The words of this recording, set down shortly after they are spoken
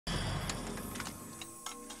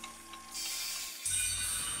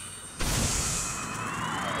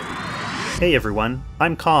Hey everyone,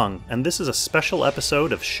 I'm Kong, and this is a special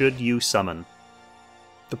episode of Should You Summon.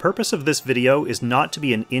 The purpose of this video is not to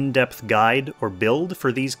be an in-depth guide or build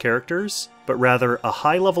for these characters, but rather a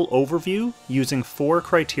high-level overview using 4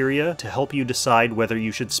 criteria to help you decide whether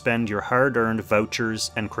you should spend your hard-earned vouchers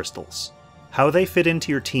and crystals. How they fit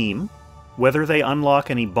into your team, whether they unlock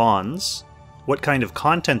any bonds, what kind of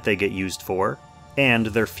content they get used for, and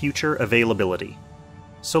their future availability.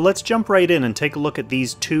 So let's jump right in and take a look at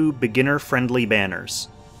these 2 beginner-friendly banners.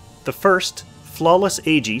 The first, Flawless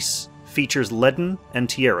AEGIS, features Ledin and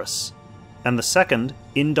Tiaris, and the second,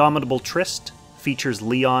 Indomitable TRYST, features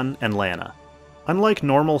Leon and Lana. Unlike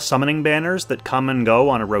normal summoning banners that come and go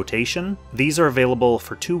on a rotation, these are available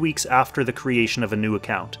for 2 weeks after the creation of a new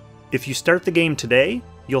account. If you start the game today,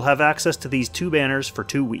 you'll have access to these 2 banners for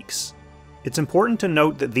 2 weeks. It's important to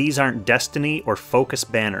note that these aren't Destiny or Focus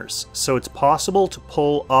banners, so it's possible to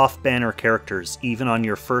pull off-banner characters even on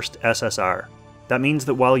your first SSR. That means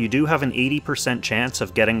that while you do have an 80% chance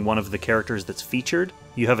of getting one of the characters that's featured,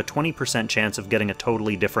 you have a 20% chance of getting a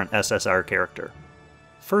totally different SSR character.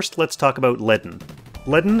 First, let's talk about Ledin.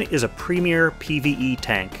 Ledin is a premier PvE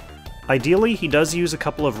tank. Ideally, he does use a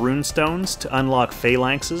couple of runestones to unlock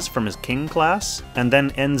phalanxes from his king class, and then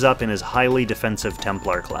ends up in his highly defensive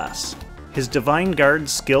Templar class. His Divine Guard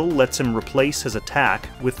skill lets him replace his attack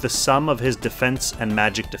with the sum of his defense and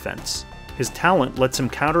magic defense. His talent lets him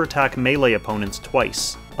counterattack melee opponents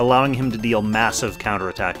twice, allowing him to deal massive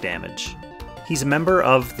counterattack damage. He's a member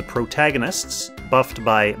of the Protagonists, buffed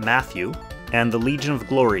by Matthew, and the Legion of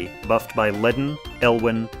Glory, buffed by Ledin,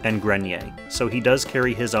 Elwyn, and Grenier, so he does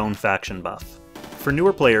carry his own faction buff. For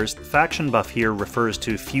newer players, the faction buff here refers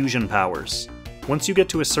to fusion powers. Once you get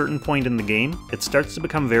to a certain point in the game, it starts to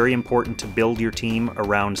become very important to build your team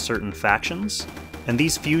around certain factions, and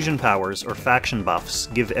these fusion powers or faction buffs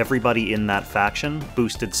give everybody in that faction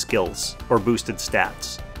boosted skills, or boosted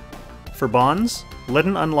stats. For bonds,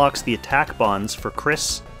 Ledin unlocks the attack bonds for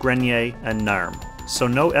Chris, Grenier, and Narm, so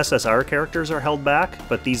no SSR characters are held back,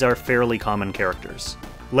 but these are fairly common characters.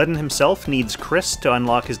 Ledin himself needs Chris to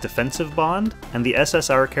unlock his defensive bond, and the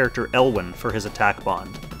SSR character Elwyn for his attack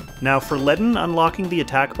bond. Now for Ledin, unlocking the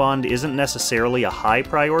attack bond isn't necessarily a high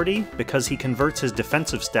priority because he converts his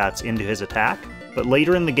defensive stats into his attack, but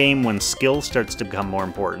later in the game when skill starts to become more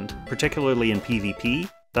important, particularly in PvP,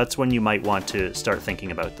 that's when you might want to start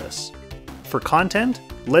thinking about this. For content,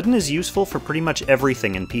 Ledin is useful for pretty much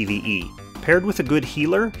everything in PvE. Paired with a good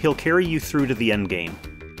healer, he'll carry you through to the endgame.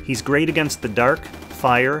 He's great against the Dark,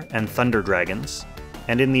 Fire, and Thunder Dragons,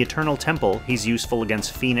 and in the Eternal Temple he's useful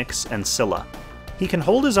against Phoenix and Scylla. He can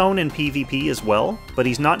hold his own in PvP as well, but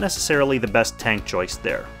he's not necessarily the best tank choice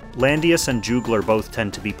there. Landius and Juglar both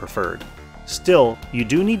tend to be preferred. Still, you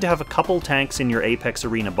do need to have a couple tanks in your Apex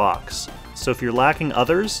Arena box, so if you're lacking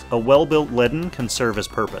others, a well-built Ledin can serve his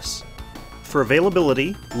purpose. For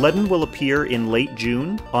availability, Ledin will appear in late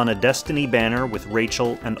June on a Destiny banner with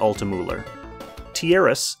Rachel and Altamuller.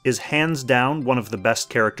 Tiaris is hands down one of the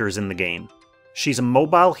best characters in the game. She's a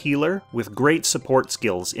mobile healer with great support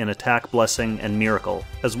skills in Attack Blessing and Miracle,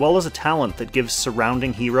 as well as a talent that gives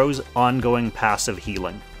surrounding heroes ongoing passive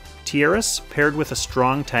healing. Tiaris, paired with a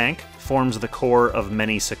strong tank, forms the core of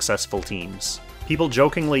many successful teams. People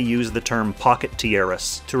jokingly use the term Pocket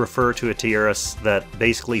Tiaris to refer to a Tiaris that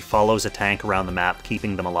basically follows a tank around the map,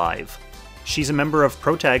 keeping them alive. She's a member of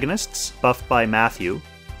Protagonists, buffed by Matthew,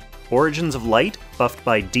 Origins of Light, buffed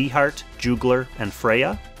by Dehart, Juglar, and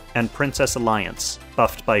Freya, and Princess Alliance,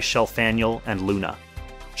 buffed by Shelfaniel and Luna.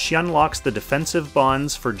 She unlocks the defensive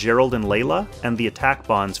bonds for Gerald and Layla, and the attack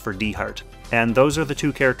bonds for Dehart, and those are the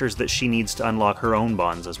 2 characters that she needs to unlock her own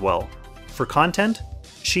bonds as well. For content,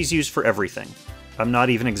 she's used for everything. I'm not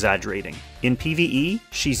even exaggerating. In PvE,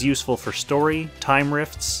 she's useful for story, time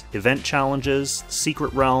rifts, event challenges,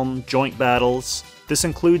 secret realm, joint battles. This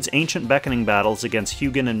includes ancient beckoning battles against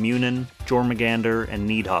Hugin and Munin, Jormungandr, and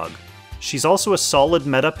Needhogg. She's also a solid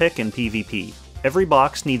meta pick in PvP. Every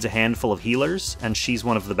box needs a handful of healers, and she's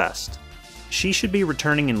one of the best. She should be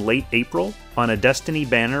returning in late April on a Destiny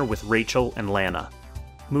banner with Rachel and Lana.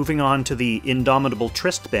 Moving on to the Indomitable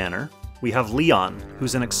TRYST banner, we have Leon,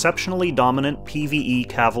 who's an exceptionally dominant PvE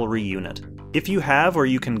cavalry unit. If you have or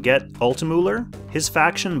you can get Altamuller, his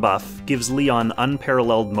faction buff gives Leon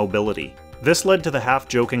unparalleled mobility. This led to the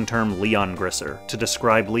half-joking term Langrisser to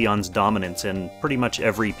describe Leon's dominance in pretty much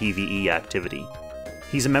every PvE activity.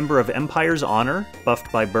 He's a member of Empire's Honor,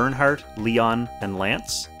 buffed by Bernhardt, Leon, and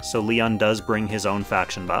Lance, so Leon does bring his own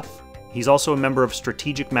faction buff. He's also a member of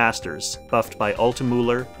Strategic Masters, buffed by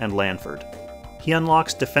Altamuller and Lanford. He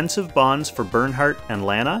unlocks defensive bonds for Bernhardt and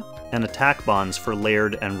Lana, and attack bonds for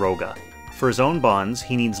Laird and Roga. For his own bonds,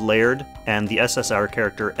 he needs Laird and the SSR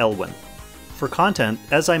character Elwyn. For content,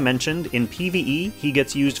 as I mentioned, in PvE he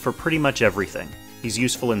gets used for pretty much everything. He's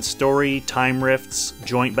useful in story, time rifts,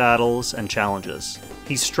 joint battles, and challenges.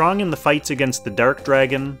 He's strong in the fights against the Dark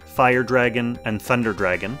Dragon, Fire Dragon, and Thunder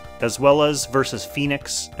Dragon, as well as versus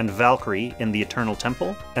Phoenix and Valkyrie in the Eternal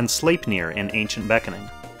Temple, and Sleipnir in Ancient Beckoning.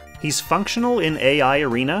 He's functional in AI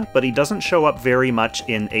Arena, but he doesn't show up very much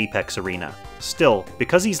in Apex Arena. Still,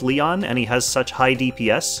 because he's Leon and he has such high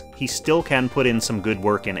DPS, he still can put in some good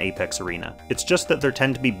work in Apex Arena. It's just that there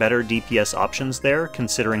tend to be better DPS options there,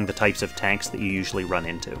 considering the types of tanks that you usually run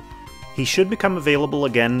into. He should become available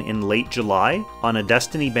again in late July on a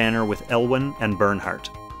Destiny banner with Elwyn and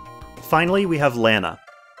Bernhardt. Finally, we have Lana.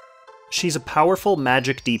 She's a powerful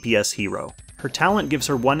magic DPS hero. Her talent gives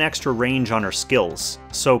her 1 extra range on her skills,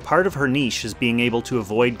 so part of her niche is being able to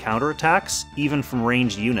avoid counterattacks, even from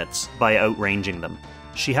ranged units, by outranging them.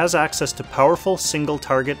 She has access to powerful single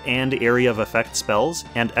target and area of effect spells,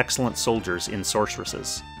 and excellent soldiers in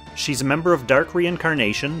sorceresses. She's a member of Dark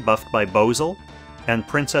Reincarnation, buffed by Bozel, and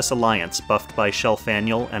Princess Alliance, buffed by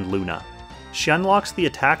Shelfaniel and Luna. She unlocks the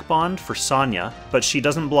attack bond for Sonya, but she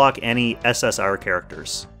doesn't block any SSR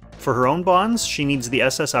characters. For her own bonds, she needs the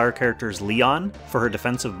SSR characters Leon for her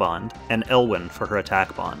defensive bond, and Elwyn for her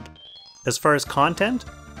attack bond. As far as content,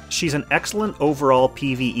 she's an excellent overall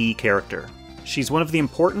PvE character. She's one of the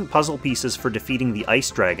important puzzle pieces for defeating the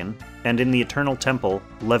Ice Dragon, and in the Eternal Temple,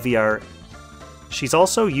 Leviar. She's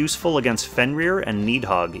also useful against Fenrir and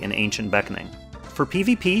Nidhogg in Ancient Beckoning. For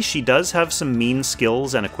PvP, she does have some mean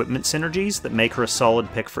skills and equipment synergies that make her a solid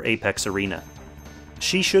pick for Apex Arena.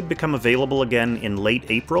 She should become available again in late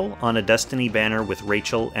April on a Destiny banner with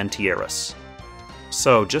Rachel and Tiaris.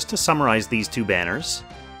 So, just to summarize these two banners,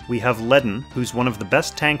 we have Ledin, who's one of the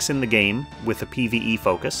best tanks in the game with a PvE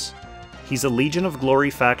focus. He's a Legion of Glory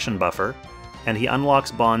faction buffer, and he unlocks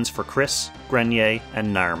bonds for Chris, Grenier, and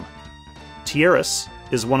Narm. Tiaris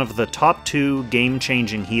is one of the top 2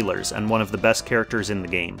 game-changing healers and one of the best characters in the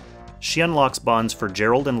game. She unlocks bonds for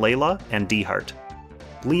Gerald and Layla and Dehart.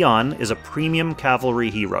 Leon is a premium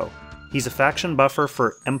cavalry hero. He's a faction buffer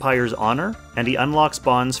for Empire's Honor, and he unlocks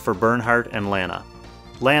bonds for Bernhardt and Lana.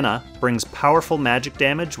 Lana brings powerful magic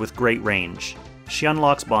damage with great range. She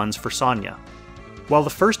unlocks bonds for Sonya. While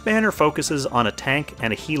the first banner focuses on a tank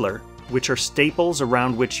and a healer, which are staples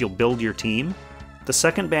around which you'll build your team, the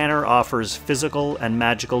second banner offers physical and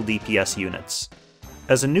magical DPS units.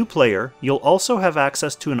 As a new player, you'll also have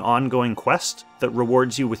access to an ongoing quest that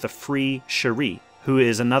rewards you with a free Cherie, who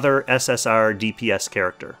is another SSR DPS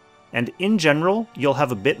character. And in general, you'll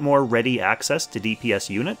have a bit more ready access to DPS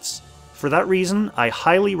units. For that reason, I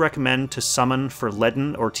highly recommend to summon for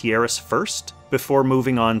Ledin or Tiaris first, before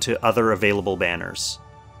moving on to other available banners.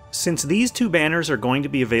 Since these 2 banners are going to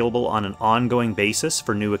be available on an ongoing basis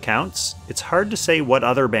for new accounts, it's hard to say what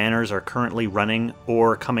other banners are currently running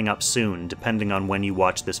or coming up soon, depending on when you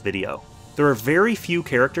watch this video. There are very few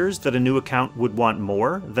characters that a new account would want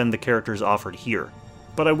more than the characters offered here,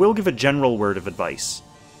 but I will give a general word of advice.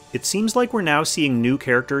 It seems like we're now seeing new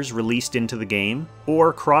characters released into the game,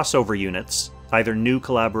 or crossover units, either new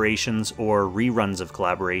collaborations or reruns of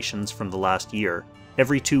collaborations from the last year,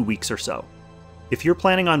 every 2 weeks or so. If you're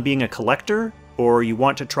planning on being a collector, or you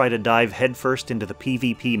want to try to dive headfirst into the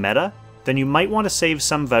PvP meta, then you might want to save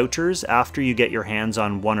some vouchers after you get your hands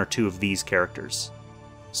on 1 or 2 of these characters.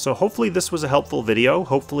 So hopefully this was a helpful video,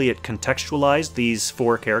 hopefully it contextualized these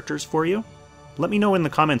 4 characters for you. Let me know in the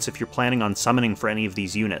comments if you're planning on summoning for any of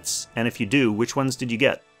these units, and if you do, which ones did you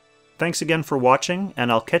get? Thanks again for watching, and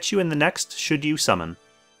I'll catch you in the next Should You Summon.